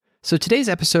So today's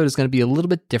episode is going to be a little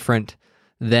bit different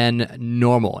than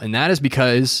normal, and that is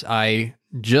because I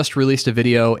just released a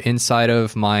video inside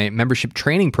of my membership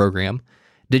training program,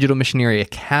 Digital Missionary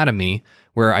Academy,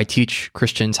 where I teach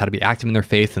Christians how to be active in their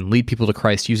faith and lead people to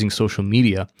Christ using social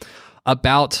media,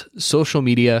 about social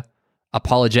media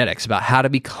apologetics, about how to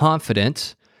be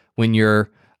confident when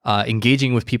you're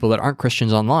engaging with people that aren't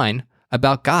Christians online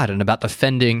about God and about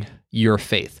defending your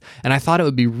faith. And I thought it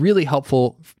would be really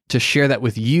helpful to share that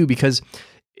with you because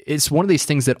it's one of these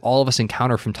things that all of us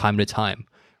encounter from time to time,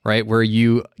 right? Where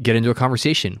you get into a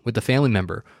conversation with a family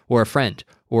member or a friend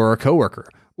or a coworker,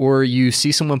 or you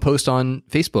see someone post on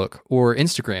Facebook or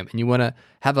Instagram and you want to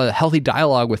have a healthy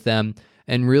dialogue with them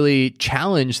and really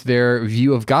challenge their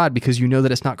view of God because you know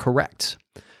that it's not correct.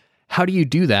 How do you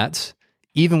do that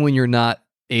even when you're not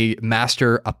a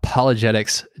master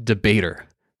apologetics debater?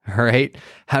 All right.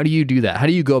 How do you do that? How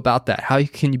do you go about that? How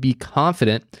can you be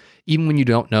confident even when you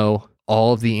don't know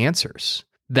all of the answers?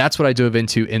 That's what I dove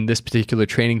into in this particular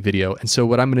training video. And so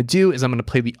what I'm going to do is I'm going to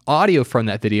play the audio from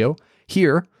that video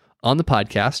here on the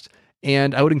podcast.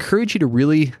 And I would encourage you to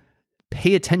really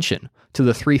pay attention to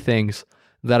the three things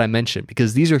that I mentioned,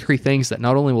 because these are three things that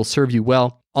not only will serve you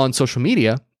well on social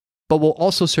media, but will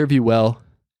also serve you well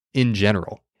in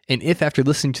general. And if after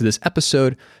listening to this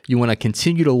episode, you want to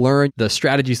continue to learn the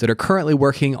strategies that are currently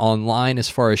working online as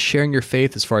far as sharing your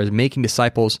faith, as far as making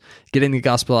disciples, getting the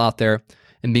gospel out there,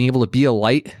 and being able to be a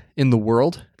light in the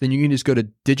world, then you can just go to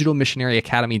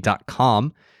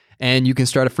digitalmissionaryacademy.com and you can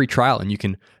start a free trial and you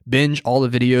can binge all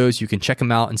the videos, you can check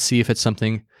them out and see if it's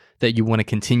something that you want to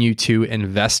continue to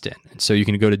invest in. And so you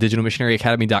can go to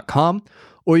digitalmissionaryacademy.com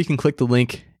or you can click the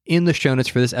link in the show notes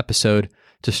for this episode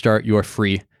to start your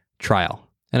free trial.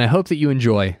 And I hope that you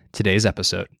enjoy today's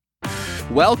episode.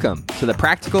 Welcome to the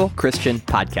Practical Christian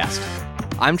Podcast.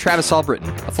 I'm Travis Albritton,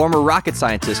 a former rocket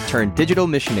scientist turned digital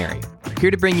missionary, here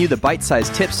to bring you the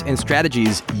bite-sized tips and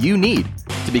strategies you need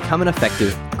to become an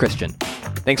effective Christian.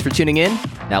 Thanks for tuning in.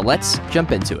 Now let's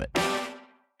jump into it.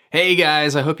 Hey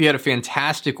guys, I hope you had a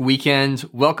fantastic weekend.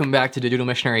 Welcome back to Digital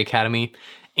Missionary Academy.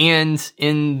 And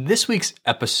in this week's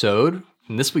episode,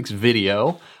 in this week's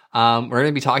video, we're going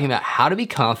to be talking about how to be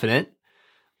confident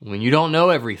when you don't know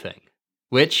everything,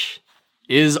 which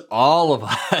is all of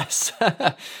us.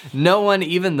 No one,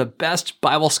 even the best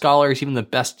Bible scholars, even the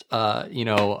best,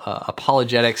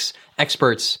 apologetics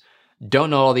experts don't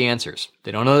know all the answers.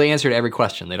 They don't know the answer to every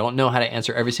question. They don't know how to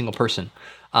answer every single person.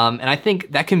 And I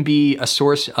think that can be a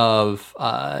source of,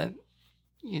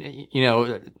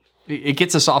 it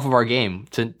gets us off of our game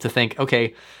to think,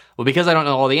 okay, well, because I don't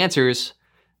know all the answers,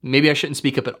 maybe I shouldn't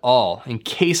speak up at all in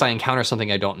case I encounter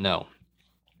something I don't know.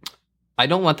 I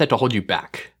don't want that to hold you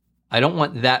back. I don't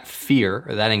want that fear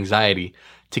or that anxiety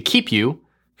to keep you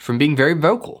from being very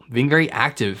vocal, being very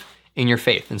active in your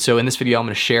faith. And so in this video, I'm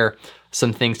going to share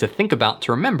some things to think about,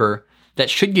 to remember, that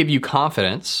should give you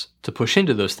confidence to push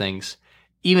into those things,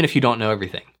 even if you don't know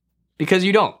everything. Because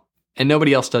you don't, and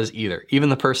nobody else does either, even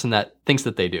the person that thinks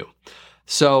that they do.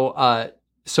 So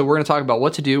we're going to talk about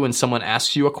what to do when someone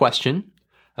asks you a question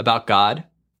about God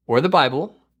or the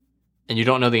Bible, and you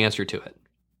don't know the answer to it.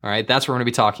 All right, that's what we're going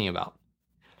to be talking about.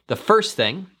 The first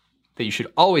thing that you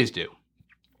should always do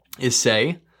is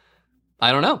say,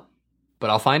 I don't know, but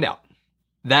I'll find out.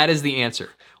 That is the answer.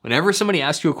 Whenever somebody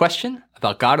asks you a question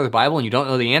about God or the Bible and you don't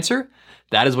know the answer,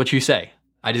 that is what you say.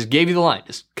 I just gave you the line.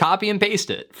 Just copy and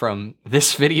paste it from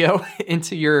this video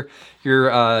into your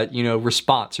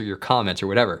response or your comments or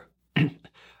whatever.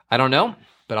 I don't know,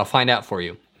 but I'll find out for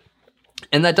you.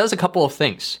 And that does a couple of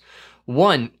things.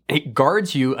 One, it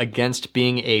guards you against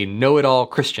being a know-it-all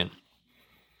Christian.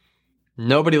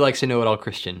 Nobody likes a know-it-all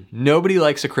Christian. Nobody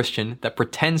likes a Christian that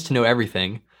pretends to know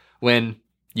everything when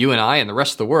you and I and the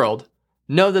rest of the world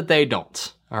know that they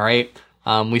don't, all right?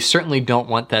 We certainly don't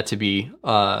want that to be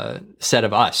said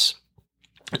of us.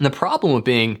 And the problem with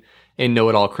being a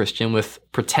know-it-all Christian, with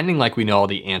pretending like we know all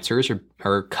the answers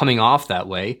or coming off that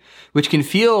way, which can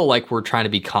feel like we're trying to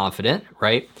be confident,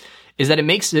 right, is that it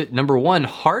makes it, number one,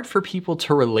 hard for people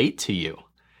to relate to you.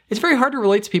 It's very hard to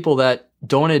relate to people that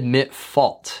don't admit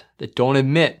fault, that don't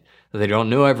admit that they don't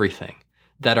know everything,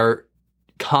 that are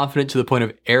confident to the point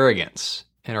of arrogance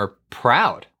and are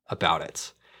proud about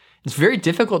it. It's very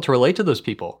difficult to relate to those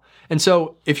people. And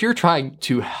so if you're trying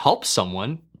to help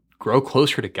someone grow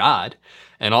closer to God,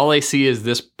 and all they see is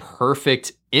this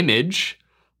perfect image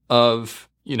of,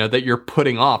 that you're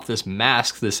putting off, this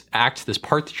mask, this act, this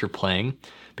part that you're playing,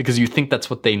 because you think that's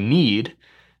what they need,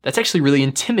 that's actually really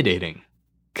intimidating.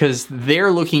 Because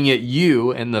they're looking at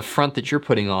you and the front that you're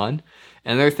putting on,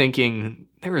 and they're thinking,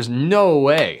 there is no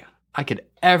way I could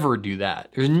ever do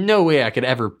that. There's no way I could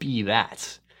ever be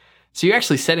that. So you're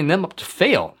actually setting them up to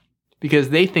fail because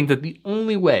they think that the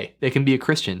only way they can be a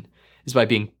Christian is by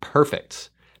being perfect.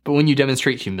 But when you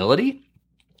demonstrate humility,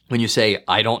 when you say,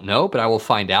 I don't know, but I will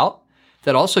find out,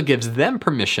 that also gives them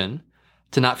permission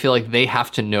to not feel like they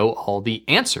have to know all the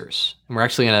answers. And we're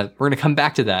going to come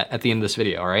back to that at the end of this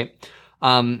video, all right?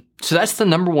 So that's the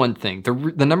number one thing.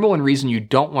 The number one reason you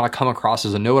don't want to come across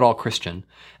as a know-it-all Christian,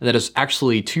 and that is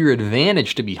actually to your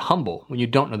advantage to be humble when you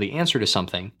don't know the answer to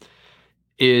something,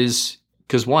 is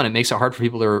because one, it makes it hard for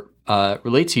people to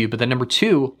relate to you, but then number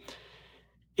two,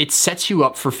 it sets you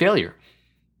up for failure.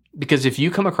 Because if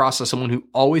you come across as someone who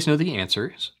always knows the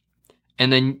answers,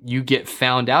 and then you get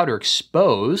found out or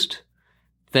exposed,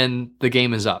 then the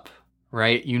game is up,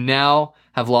 right? You now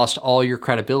have lost all your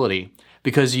credibility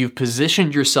because you've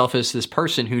positioned yourself as this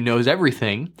person who knows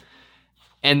everything,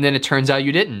 and then it turns out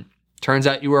you didn't. Turns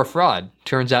out you were a fraud.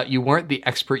 Turns out you weren't the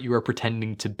expert you were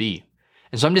pretending to be.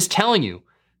 And so I'm just telling you,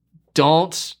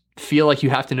 don't feel like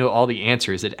you have to know all the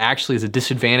answers. It actually is a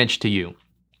disadvantage to you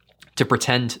to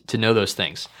pretend to know those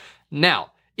things.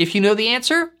 Now, if you know the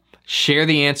answer, share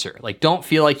the answer. Like, don't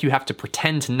feel like you have to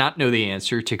pretend to not know the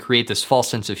answer to create this false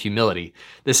sense of humility.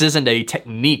 This isn't a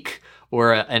technique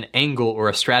or an angle or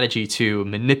a strategy to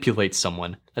manipulate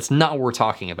someone. That's not what we're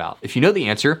talking about. If you know the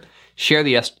answer, share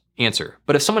the answer.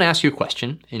 But if someone asks you a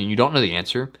question and you don't know the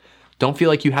answer, don't feel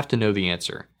like you have to know the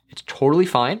answer. It's totally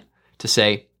fine to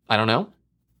say, I don't know,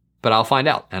 but I'll find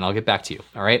out and I'll get back to you.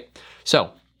 All right?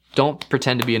 So don't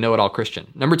pretend to be a know-it-all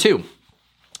Christian. Number two,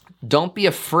 don't be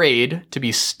afraid to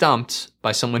be stumped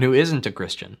by someone who isn't a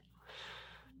Christian.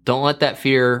 Don't let that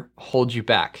fear hold you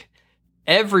back.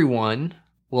 Everyone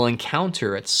will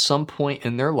encounter at some point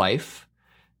in their life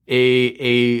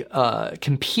a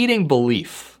competing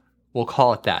belief. We'll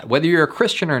call it that, whether you're a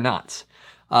Christian or not.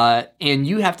 And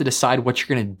you have to decide what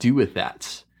you're going to do with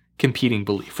that competing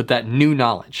belief, with that new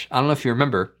knowledge. I don't know if you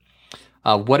remember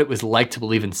what it was like to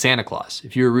believe in Santa Claus.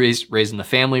 If you were raised in the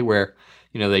family where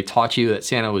they taught you that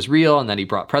Santa was real and that he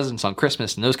brought presents on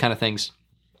Christmas and those kind of things,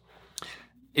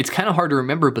 it's kind of hard to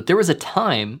remember, but there was a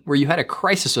time where you had a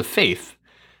crisis of faith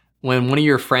when one of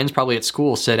your friends probably at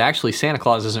school said, actually, Santa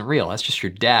Claus isn't real. That's just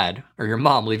your dad or your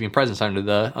mom leaving presents under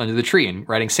the tree and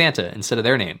writing Santa instead of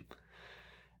their name.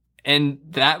 And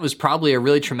that was probably a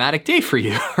really traumatic day for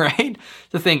you, right?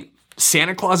 To think,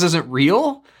 Santa Claus isn't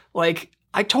real? Like,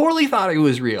 I totally thought it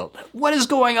was real. What is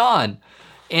going on?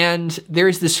 And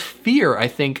there's this fear, I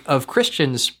think, of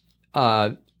Christians,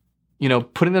 putting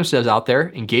themselves out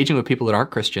there, engaging with people that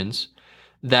aren't Christians,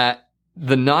 that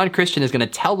the non-Christian is going to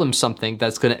tell them something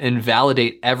that's going to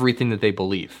invalidate everything that they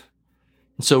believe.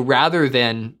 And so rather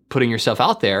than putting yourself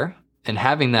out there and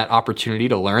having that opportunity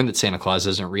to learn that Santa Claus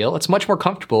isn't real, it's much more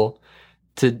comfortable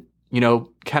to,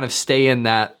 kind of stay in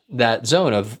that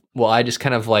zone of, well, I just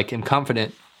kind of like am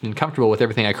confident and comfortable with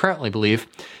everything I currently believe,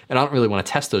 and I don't really want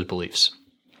to test those beliefs.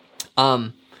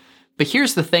 But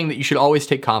here's the thing that you should always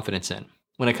take confidence in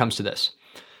when it comes to this.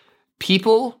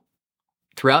 People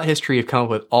throughout history have come up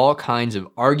with all kinds of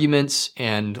arguments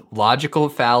and logical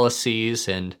fallacies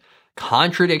and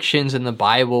contradictions in the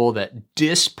Bible that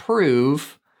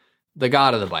disprove the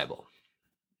God of the Bible.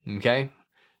 Okay?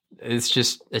 It's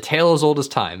just a tale as old as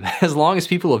time. As long as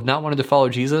people have not wanted to follow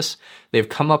Jesus, they've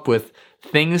come up with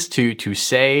things to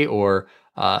say or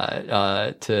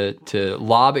to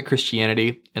lob at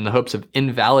Christianity in the hopes of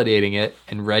invalidating it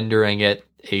and rendering it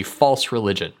a false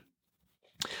religion.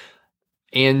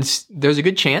 And there's a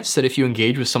good chance that if you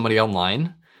engage with somebody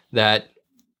online that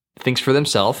thinks for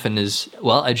themselves and is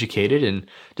well educated and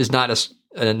does not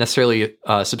necessarily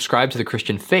subscribe to the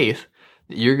Christian faith,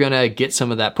 you're going to get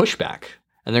some of that pushback.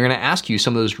 And they're going to ask you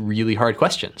some of those really hard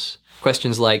questions.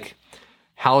 Questions like,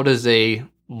 how does a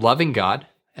loving God,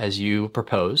 as you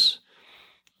propose,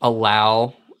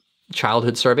 allow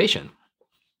childhood starvation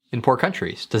in poor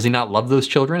countries? Does he not love those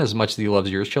children as much as he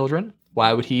loves your children?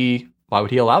 Why would he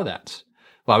allow that?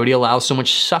 Why would he allow so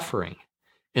much suffering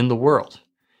in the world?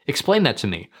 Explain that to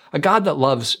me. A God that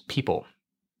loves people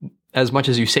as much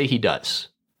as you say he does,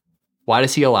 why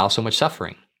does he allow so much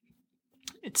suffering?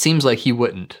 It seems like he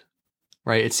wouldn't,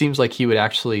 right? It seems like he would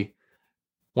actually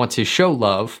want to show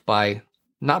love by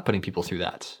not putting people through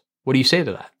that. What do you say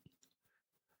to that?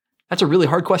 That's a really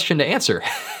hard question to answer,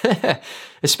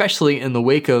 especially in the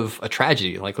wake of a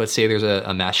tragedy. Like, let's say there's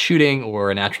a mass shooting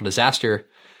or a natural disaster,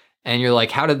 and you're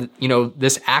like, how did,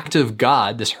 this act of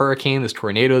God, this hurricane, this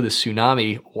tornado, this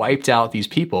tsunami wiped out these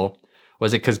people?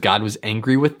 Was it because God was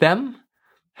angry with them?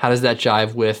 How does that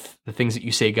jive with the things that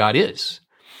you say God is?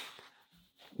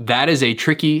 That is a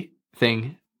tricky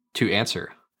thing to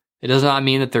answer. It does not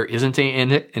mean that there isn't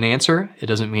an answer. It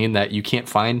doesn't mean that you can't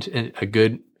find a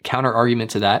good counter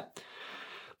argument to that.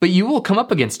 But you will come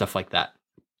up against stuff like that.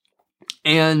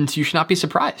 And you should not be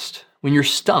surprised when you're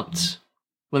stumped.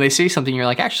 When they say something, you're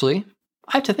like, actually,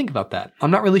 I have to think about that.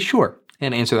 I'm not really sure,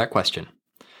 and answer that question.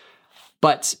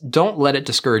 But don't let it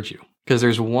discourage you, because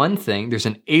there's one thing, there's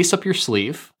an ace up your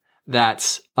sleeve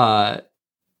that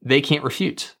they can't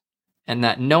refute, and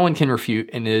that no one can refute,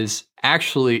 and is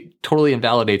actually totally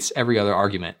invalidates every other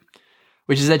argument,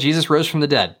 which is that Jesus rose from the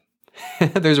dead.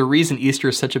 There's a reason Easter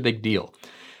is such a big deal.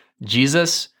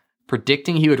 Jesus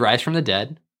predicting he would rise from the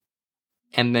dead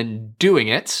and then doing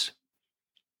it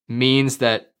means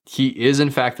that he is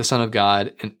in fact the Son of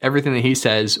God, and everything that he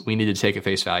says we need to take at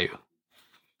face value.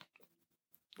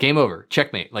 Game over.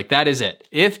 Checkmate. Like, that is it.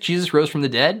 If Jesus rose from the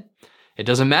dead, it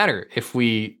doesn't matter if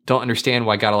we don't understand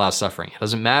why God allows suffering. It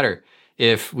doesn't matter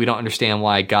if we don't understand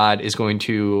why God is going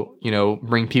to,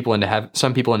 bring people into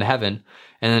some people into heaven,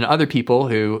 and then other people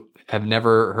who have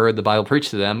never heard the Bible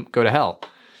preached to them go to hell.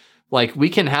 Like, we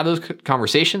can have those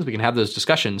conversations, we can have those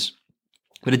discussions,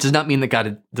 but it does not mean that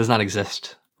God does not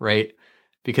exist, right?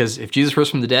 Because if Jesus rose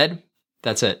from the dead,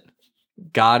 that's it.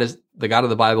 God is the God of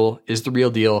the Bible, is the real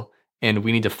deal, and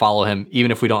we need to follow him,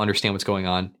 even if we don't understand what's going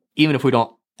on, even if we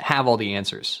don't have all the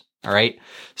answers, all right?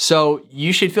 So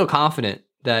you should feel confident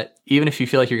that even if you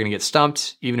feel like you're going to get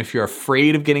stumped, even if you're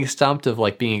afraid of getting stumped, of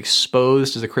like being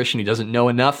exposed as a Christian who doesn't know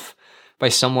enough by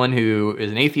someone who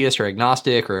is an atheist or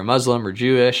agnostic or a Muslim or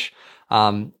Jewish,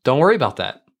 don't worry about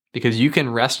that, because you can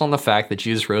rest on the fact that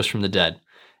Jesus rose from the dead.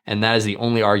 And that is the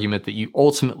only argument that you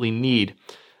ultimately need,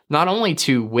 not only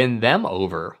to win them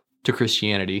over to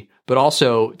Christianity, but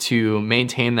also to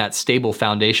maintain that stable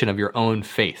foundation of your own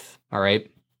faith, all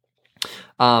right?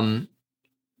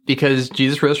 Because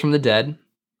Jesus rose from the dead,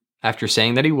 after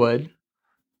saying that he would,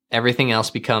 everything else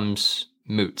becomes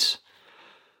moot.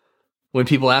 When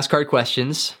people ask hard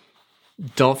questions,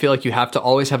 don't feel like you have to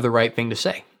always have the right thing to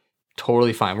say.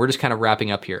 Totally fine. We're just kind of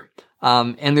wrapping up here.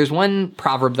 And there's one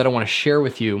proverb that I want to share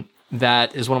with you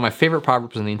that is one of my favorite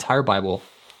proverbs in the entire Bible,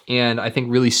 and I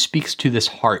think really speaks to this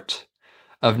heart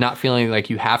of not feeling like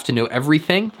you have to know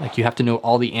everything, like you have to know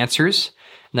all the answers,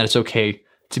 and that it's okay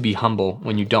to be humble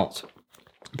when you don't.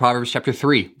 Proverbs chapter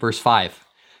 3, verse 5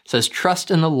 says,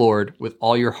 "Trust in the Lord with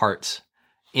all your heart,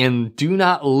 and do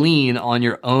not lean on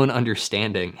your own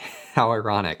understanding." How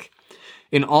ironic.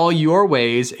 "In all your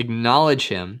ways acknowledge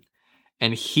him,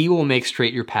 and he will make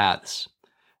straight your paths.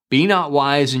 Be not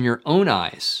wise in your own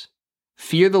eyes.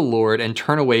 Fear the Lord and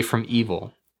turn away from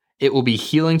evil. It will be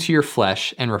healing to your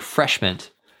flesh and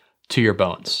refreshment to your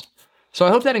bones." So I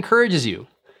hope that encourages you.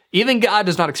 Even God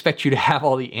does not expect you to have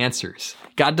all the answers.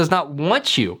 God does not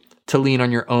want you to lean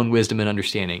on your own wisdom and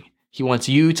understanding. He wants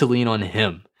you to lean on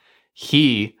him.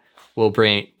 He will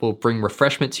bring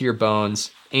refreshment to your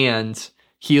bones and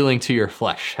healing to your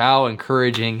flesh. How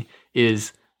encouraging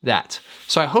is that?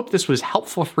 So I hope this was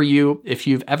helpful for you. If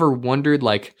you've ever wondered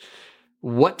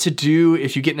what to do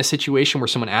if you get in a situation where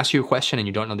someone asks you a question and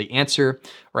you don't know the answer,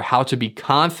 or how to be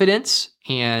confident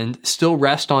and still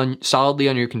rest solidly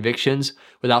on your convictions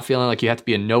without feeling like you have to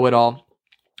be a know-it-all,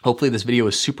 hopefully this video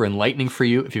was super enlightening for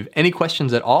you. If you have any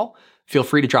questions at all, feel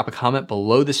free to drop a comment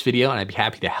below this video, and I'd be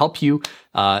happy to help you,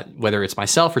 whether it's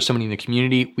myself or somebody in the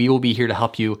community. We will be here to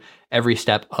help you every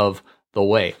step of the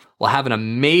way. Well, have an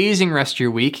amazing rest of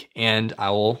your week, and I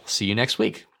will see you next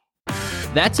week.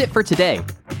 That's it for today.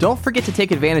 Don't forget to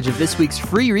take advantage of this week's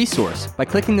free resource by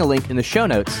clicking the link in the show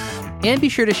notes, and be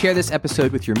sure to share this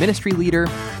episode with your ministry leader,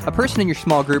 a person in your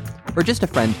small group, or just a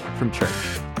friend from church.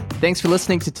 Thanks for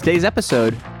listening to today's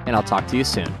episode, and I'll talk to you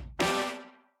soon.